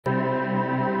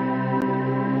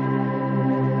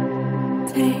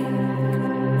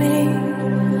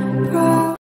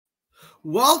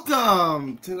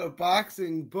Welcome to the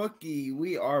Boxing Bookie.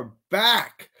 We are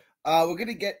back. We're going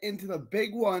to get into the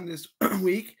big one this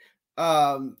week.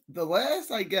 The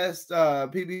last, I guess,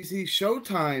 PBC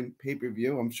Showtime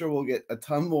pay-per-view. I'm sure we'll get a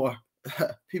ton more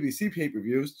PBC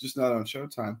pay-per-views, just not on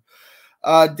Showtime.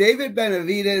 David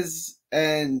Benavidez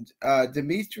and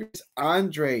Demetrius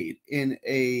Andrade in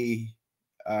a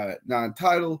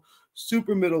non-title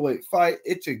super middleweight fight.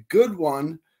 It's a good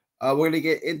one. We're going to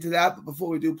get into that, but before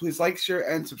we do, please like, share,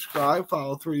 and subscribe.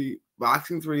 Follow 3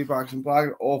 Boxing Blog,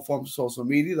 on all forms of social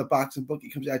media. The Boxing Bookie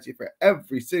comes at you for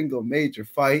every single major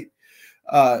fight.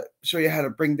 Show you how to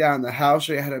bring down the house,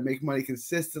 show you how to make money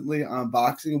consistently on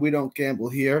boxing. We don't gamble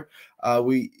here.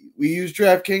 We use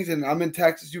DraftKings, and I'm in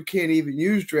Texas. You can't even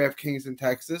use DraftKings in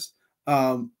Texas.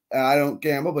 I don't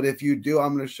gamble, but if you do,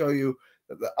 I'm going to show you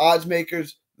that the odds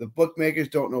makers, the bookmakers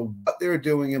don't know what they're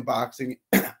doing in boxing.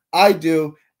 I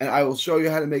do. And I will show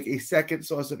you how to make a second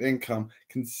source of income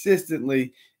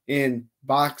consistently in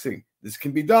boxing. This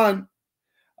can be done.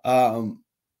 I'm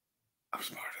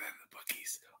smarter than the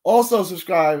bookies. Also,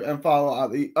 subscribe and follow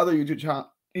the other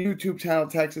YouTube channel,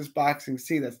 Texas Boxing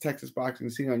Scene. That's Texas Boxing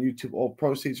Scene on YouTube. All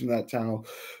proceeds from that channel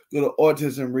go to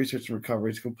Autism Research and Recovery.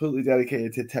 It's completely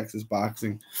dedicated to Texas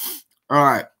boxing. All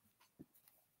right.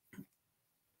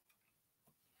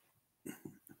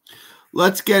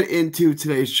 Let's get into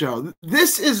today's show.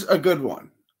 This is a good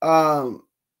one.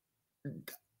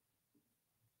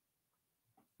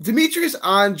 Demetrius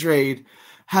Andrade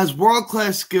has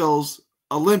world-class skills,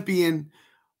 Olympian.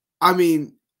 I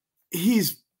mean,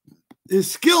 his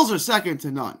skills are second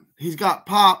to none. He's got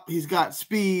pop, he's got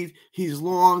speed, he's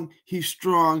long, he's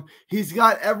strong. He's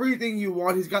got everything you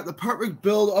want. He's got the perfect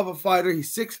build of a fighter.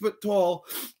 He's 6 foot tall,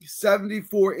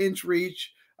 74-inch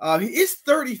reach. He is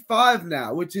 35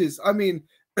 now, which is, I mean,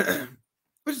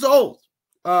 which is old.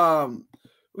 It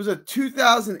was a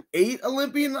 2008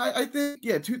 Olympian, I think.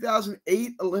 Yeah,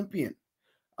 2008 Olympian.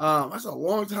 That's a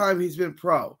long time he's been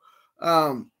pro.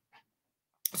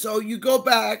 So you go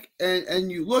back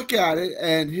and you look at it,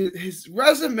 and his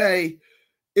resume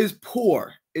is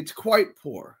poor. It's quite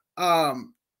poor.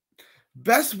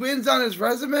 Best wins on his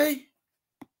resume,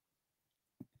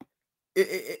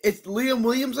 it's Liam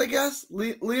Williams, I guess.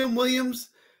 Liam Williams,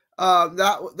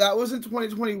 that was in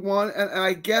 2021, and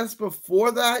I guess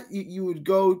before that you would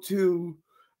go to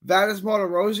Vanis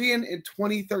Martirosyan in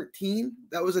 2013.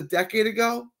 That was a decade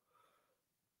ago,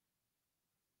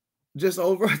 just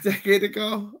over a decade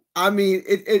ago. I mean,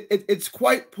 it's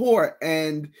quite poor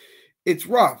and it's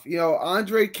rough. You know,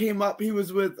 Andre came up. He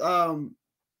was with Joe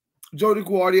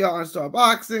DeGuardia on Star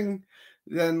Boxing.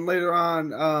 Then later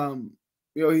on,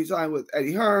 you know, he signed with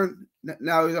Eddie Hearn.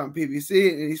 Now he's on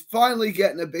PBC, and he's finally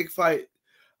getting a big fight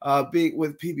being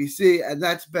with PBC, and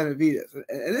that's Benavidez.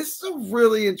 And this is a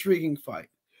really intriguing fight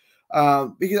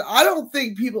because I don't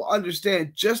think people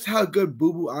understand just how good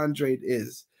Boo Boo Andrade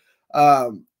is.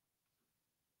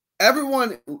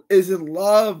 Everyone is in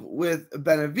love with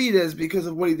Benavidez because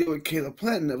of what he did with Caleb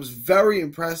Plant. That was very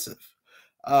impressive.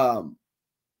 Right,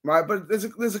 but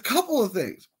there's a couple of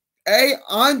things.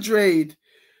 Andrade,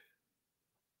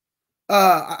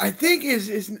 I think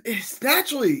is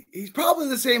naturally, he's probably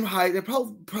the same height. They're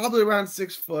probably around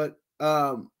 6 foot,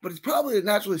 but he's probably a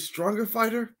naturally stronger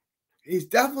fighter. He's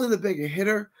definitely the bigger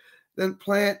hitter than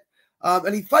Plant,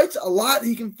 and he fights a lot.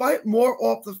 He can fight more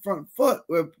off the front foot,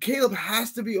 where Caleb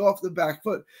has to be off the back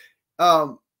foot.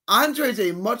 Andre's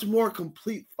a much more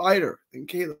complete fighter than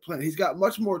Caleb Plant. He's got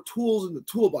much more tools in the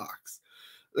toolbox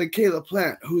than Caleb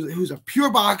Plant, who's a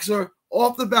pure boxer,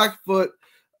 off the back foot,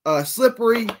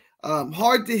 slippery,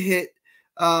 hard to hit,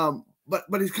 but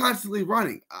he's constantly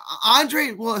running.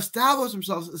 Andre will establish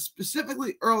himself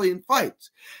specifically early in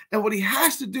fights. And what he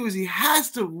has to do is he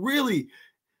has to really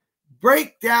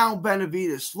break down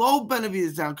Benavidez, slow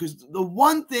Benavidez down, because the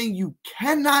one thing you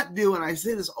cannot do, and I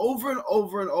say this over and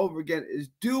over and over again, is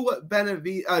do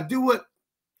what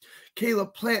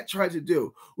Caleb Plant tried to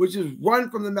do, which is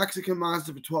run from the Mexican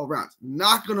Monster for 12 rounds.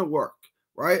 Not going to work,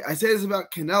 right? I say this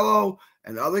about Canelo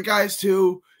and other guys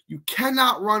too. You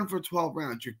cannot run for 12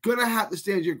 rounds. You're going to have to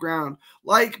stand your ground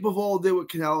like Bivol did with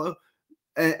Canelo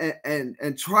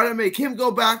and try to make him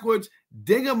go backwards,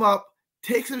 ding him up,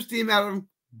 take some steam out of him,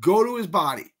 go to his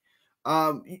body.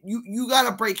 You got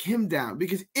to break him down,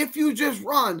 because if you just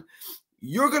run,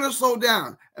 you're going to slow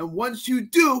down. And once you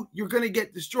do, you're going to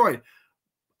get destroyed.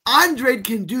 Andrade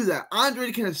can do that.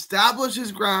 Andrade can establish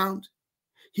his ground.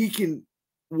 He can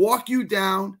walk you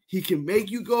down. He can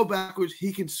make you go backwards.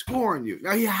 He can score on you.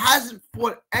 Now, he hasn't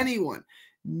fought anyone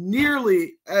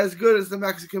nearly as good as the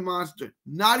Mexican Monster.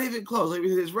 Not even close. Like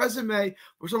his resume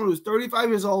for someone who's 35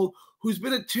 years old, who's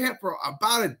been a champ for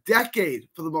about a decade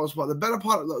for the most part, the better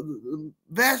part of the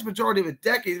vast majority of a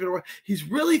decade, he's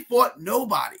really fought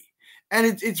nobody. And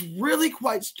it's really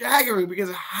quite staggering because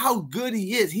of how good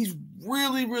he is. He's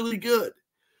really, really good.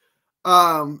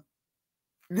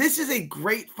 This is a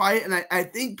great fight, and I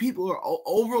think people are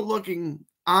overlooking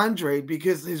Andrade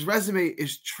because his resume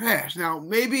is trash. Now,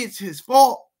 maybe it's his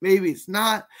fault. Maybe it's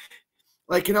not.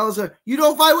 Like Canelo said, you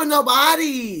don't fight with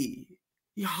nobody.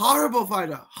 He's a horrible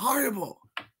fighter. Horrible.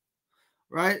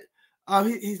 Right?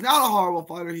 He's not a horrible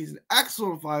fighter. He's an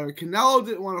excellent fighter. Canelo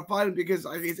didn't want to fight him because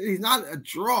he's not a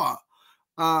draw.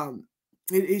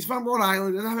 He's from Rhode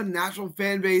Island. Doesn't have a natural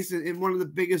fan base in one of the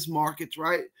biggest markets,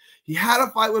 right? He had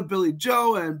a fight with Billy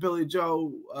Joe, and Billy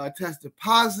Joe tested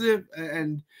positive,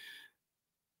 and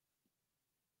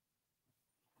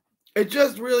it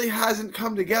just really hasn't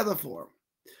come together for him.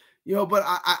 You know, but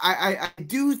I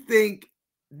do think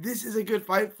this is a good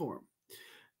fight for him.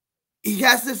 He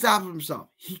has to stop himself.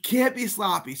 He can't be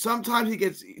sloppy. Sometimes he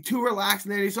gets too relaxed,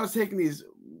 and then he starts taking these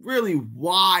really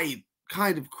wide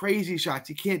kind of crazy shots.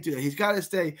 He can't do that. He's got to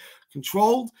stay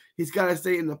controlled. He's got to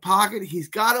stay in the pocket. He's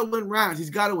got to win rounds. He's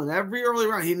got to win every early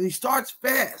round. He starts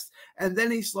fast, and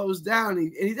then he slows down.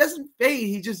 And he doesn't fade.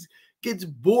 He just gets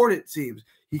bored, it seems.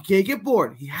 He can't get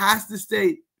bored. He has to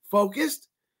stay focused,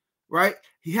 right?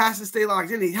 He has to stay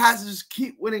locked in. He has to just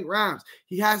keep winning rounds.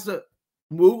 He has to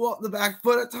move off the back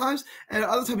foot at times, and at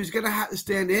other times he's going to have to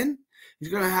stand in. He's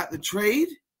going to have to trade.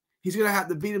 He's going to have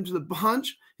to beat him to the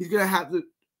punch. He's going to have to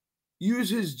use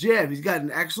his jab. He's got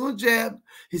an excellent jab.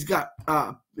 He's got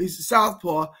he's a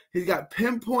southpaw. He's got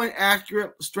pinpoint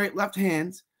accurate straight left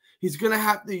hands. He's going to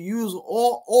have to use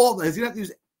all that. He's going to have to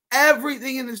use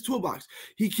everything in his toolbox.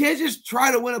 He can't just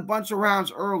try to win a bunch of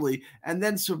rounds early and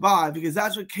then survive, because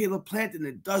that's what Caleb Plant did, and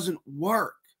it doesn't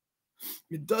work.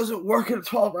 It doesn't work in a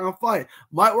 12-round fight.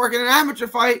 Might work in an amateur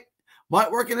fight.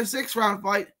 Might work in a 6-round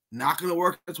fight. Not going to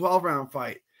work in a 12-round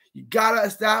fight. You got to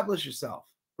establish yourself,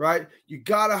 right? You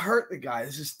got to hurt the guy.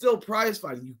 This is still prize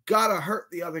fighting. You got to hurt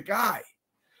the other guy.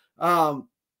 And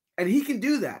he can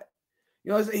do that.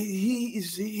 You know,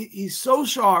 he's so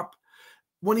sharp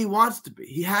when he wants to be.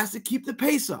 He has to keep the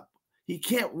pace up. He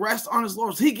can't rest on his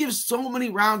laurels. He gives so many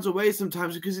rounds away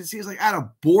sometimes because it seems like out of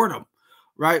boredom,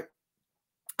 right?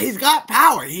 He's got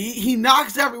power. He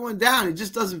knocks everyone down. He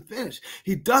just doesn't finish.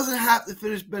 He doesn't have to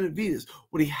finish Benavidez.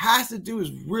 What he has to do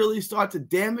is really start to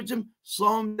damage him,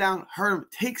 slow him down, hurt him,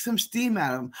 take some steam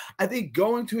out of him. I think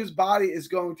going to his body is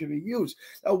going to be huge.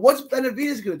 Now, what's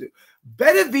Benavidez going to do?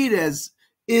 Benavidez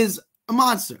is a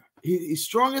monster. He's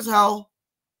strong as hell.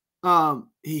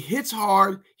 He hits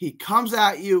hard. He comes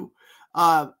at you.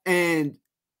 And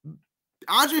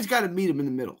Andre's got to meet him in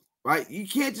the middle. Right? You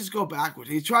can't just go backwards.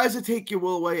 He tries to take your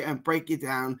will away and break you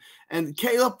down. And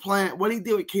Caleb Plant, what he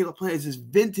did with Caleb Plant is his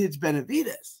vintage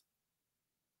Benavidez.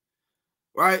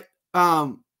 Right?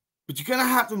 But you're going to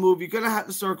have to move. You're going to have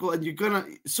to circle, and you're going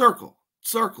to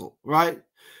circle, right?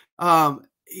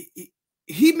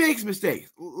 He makes mistakes.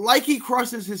 Like he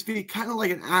crosses his feet kind of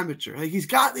like an amateur. Like he's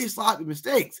got these sloppy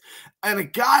mistakes. And a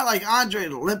guy like Andre,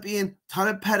 an Olympian, ton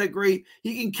of pedigree,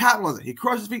 he can capitalize it. He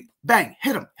crosses his feet, bang,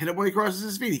 hit him. Hit him when he crosses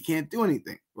his feet. He can't do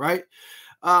anything, right?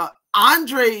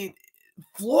 Andre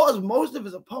flaws most of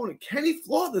his opponent. Can he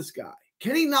flaw this guy?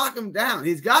 Can he knock him down?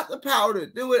 He's got the power to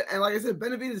do it. And like I said,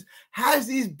 Benavidez has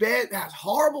has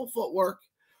horrible footwork,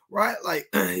 right? Like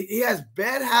he has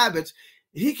bad habits.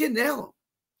 He can nail him.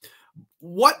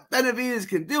 What Benavidez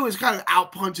can do is kind of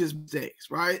outpunch his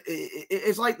mistakes, right?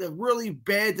 It's like the really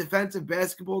bad defensive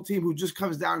basketball team who just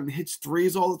comes down and hits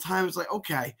threes all the time. It's like,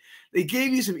 okay, they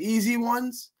gave you some easy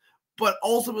ones, but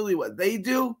ultimately what they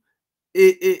do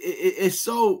is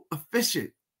so efficient,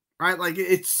 right? Like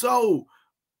it's so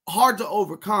hard to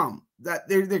overcome that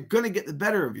they're going to get the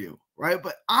better of you, right?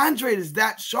 But Andre is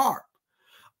that sharp.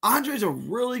 Andre's a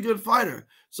really good fighter.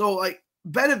 So like,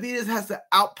 Benavidez has to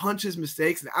outpunch his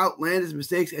mistakes and outland his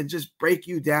mistakes and just break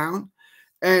you down.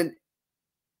 And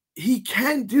he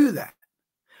can do that.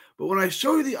 But when I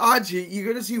show you the odds here, you're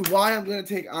going to see why I'm going to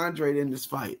take Andre in this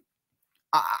fight.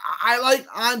 I like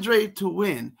Andre to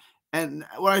win. And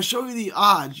when I show you the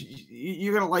odds,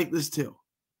 you're going to like this too.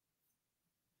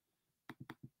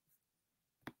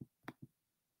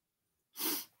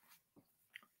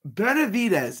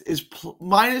 Benavidez is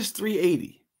minus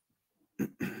 380.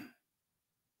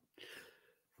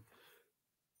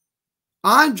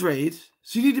 Andrade,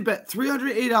 so you need to bet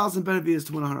 $380 on Benavidez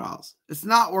to win $100. It's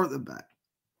not worth a bet,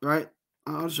 right?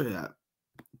 I'll show you that.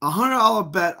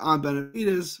 $100 bet on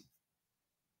Benavidez.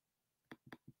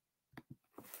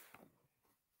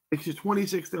 Makes you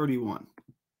 $26.31.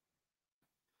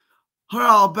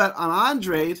 $100 bet on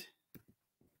Andrade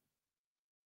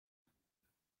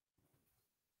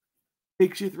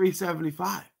makes you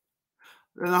 $375.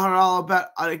 Then a $100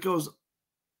 bet, it goes.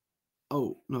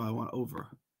 Oh no, I want over.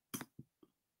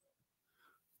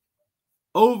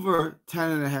 Over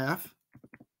 10.5.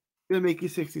 Gonna make you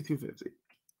 $62.50.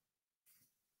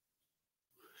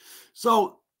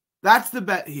 So that's the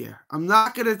bet here. I'm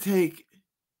not gonna take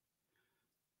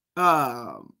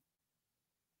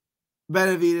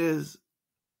Benavidez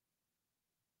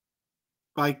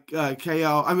by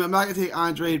KO. I mean, I'm not gonna take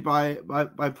Andrade by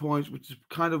points, which is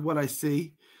kind of what I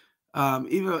see.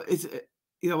 Even though it's,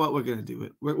 you know what, we're gonna do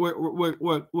it.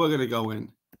 We're gonna go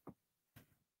in.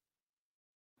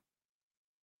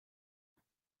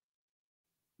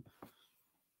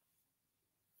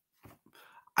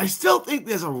 I still think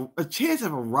there's a chance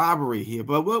of a robbery here,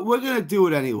 but we're gonna do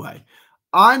it anyway.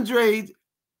 Andrade,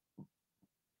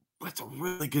 that's a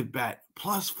really good bet.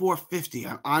 Plus 450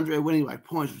 on Andrade winning by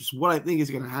points, which is what I think is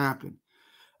gonna happen.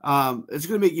 It's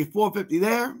gonna make you 450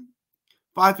 there,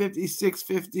 550,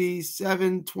 650,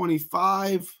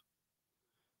 725.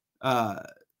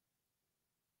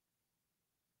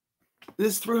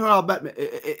 This $300 bet.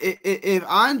 If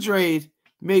Andrade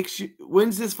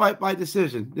wins this fight by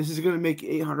decision, this is going to make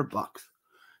you $800.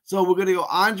 So we're going to go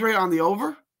Andrade on the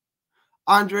over,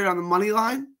 Andrade on the money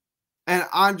line, and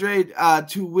Andrade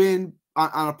to win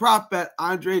on a prop bet.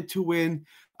 Andrade to win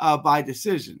by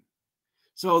decision.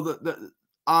 So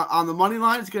on the money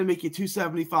line, it's going to make you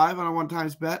 $275 on a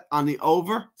 1x bet. On the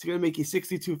over, it's going to make you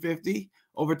 $62.50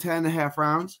 over 10.5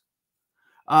 rounds.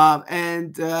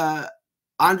 And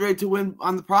Andrade to win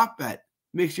on the prop bet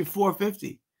makes you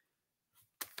 $450.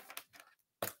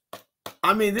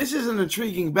 I mean, this is an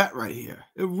intriguing bet right here.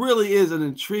 It really is an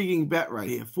intriguing bet right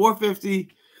here.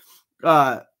 $450,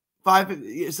 $550,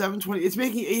 $720. It's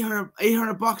making $800 on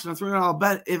a $300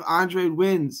 bet if Andrade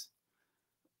wins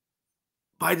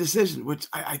by decision, which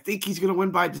I think he's going to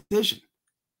win by decision.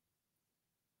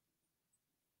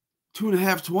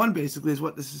 2.5 to 1 basically is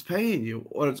what this is paying you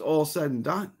when it's all said and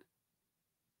done.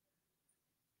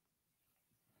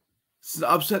 This is an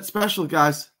upset special,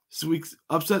 guys. This week's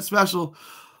upset special.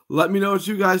 Let me know what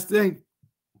you guys think.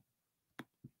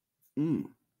 Leave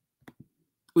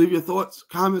your thoughts,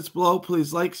 comments below.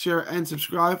 Please like, share, and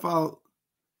subscribe. I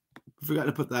forgot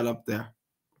to put that up there.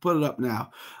 Put it up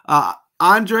now.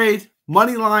 Andrade,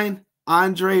 money line.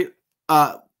 Andrade,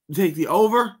 take the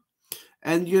over.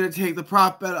 And you're going to take the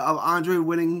prop bet of Andrade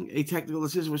winning a technical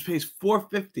decision, which pays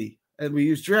 $450. And we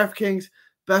use DraftKings.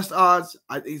 Best odds.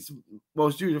 I think it's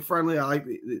most user-friendly. I like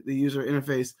the user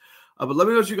interface. But let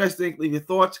me know what you guys think. Leave your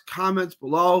thoughts, comments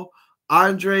below.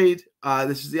 Andrade,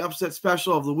 this is the upset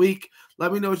special of the week.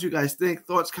 Let me know what you guys think.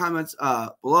 Thoughts, comments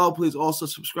below. Please also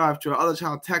subscribe to our other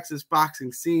channel, Texas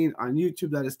Boxing Scene, on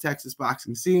YouTube. That is Texas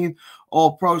Boxing Scene.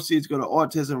 All proceeds go to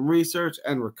autism research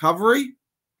and recovery.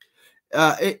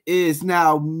 It is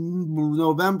now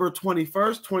November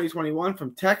 21st, 2021,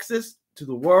 from Texas to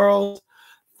the world.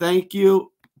 Thank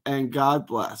you, and God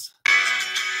bless.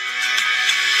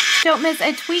 Don't miss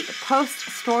a tweet, post,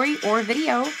 story, or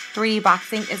video. 3D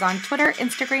Boxing is on Twitter,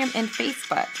 Instagram, and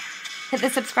Facebook. Hit the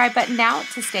subscribe button now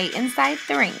to stay inside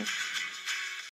the ring.